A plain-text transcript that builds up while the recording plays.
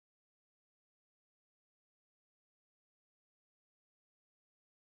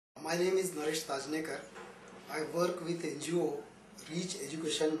My name is Naresh Tajnekar. I work with NGO Reach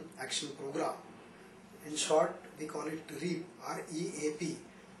Education Action Program. In short, we call it REAP, R-E-A-P.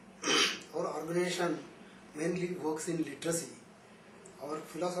 Our organization mainly works in literacy. Our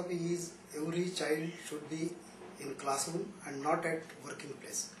philosophy is every child should be in classroom and not at working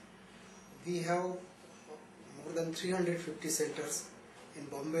place. We have more than 350 centers in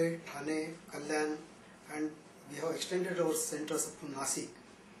Bombay, Thane, Kalyan, and we have extended our centers up to Nasik.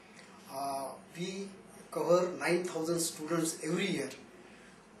 We cover 9,000 students every year.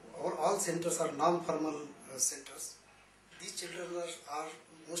 All centers are non-formal centers. These children are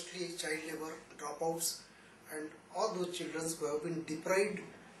mostly child labor, dropouts, and all those children who have been deprived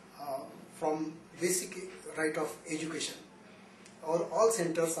from basic right of education. All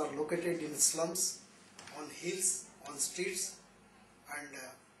centers are located in slums, on hills, on streets, and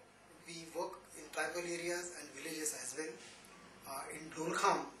we work in tribal areas and villages as well. In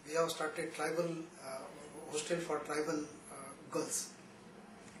Dolkham, we have started tribal hostel for tribal girls.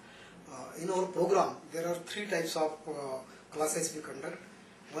 In our program, there are three types of classes we conduct.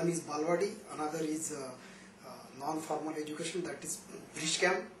 One is Balwadi, another is non-formal education, that is bridge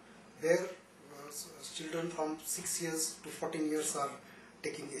camp, where children from 6 years to 14 years are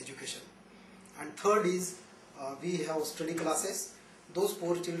taking education. And third is we have study classes. Those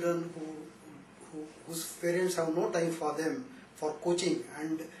poor children whose parents have no time for them for coaching,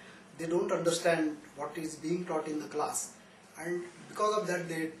 and they don't understand what is being taught in the class, and because of that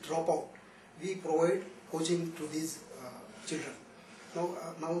they drop out. We provide coaching to these children.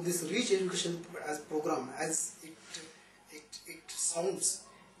 Now this Reach Education as program, as it sounds,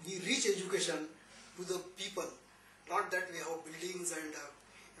 we reach education to the people, not that we have buildings and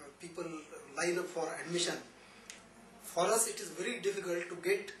people line up for admission. For us it is very difficult to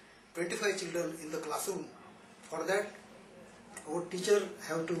get 25 children in the classroom. For that our teacher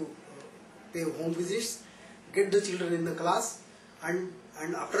have to pay home visits, get the children in the class, and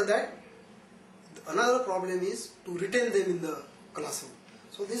after that another problem is to retain them in the classroom.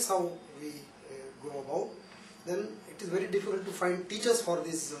 So this is how we go about. Then it is very difficult to find teachers for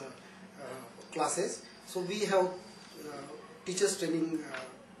these classes. So we have teachers training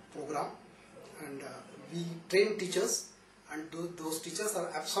program, and we train teachers, and those teachers are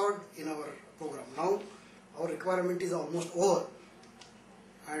absorbed in our program. Now our requirement is almost over,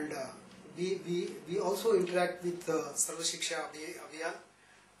 and we also interact with Sarva Shiksha Abhiyan.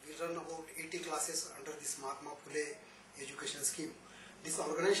 We run about 80 classes under this Mahatma Phule education scheme. This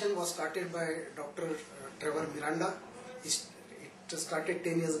organization was started by Dr. Trevor Miranda. It started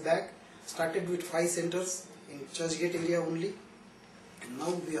 10 years back, started with 5 centers in Churchgate area only, and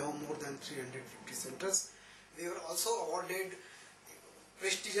now we have more than 350 centers. We were also awarded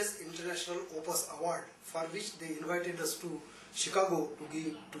prestigious International Opus Award, for which they invited us to Chicago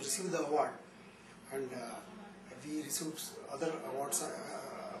to receive the award, and we received other awards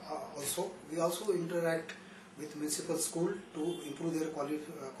also. We also interact with municipal school to improve their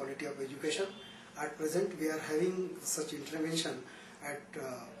quality of education. At present, we are having such intervention at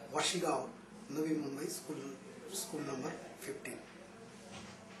Washigaon, Navi Mumbai, school number 15.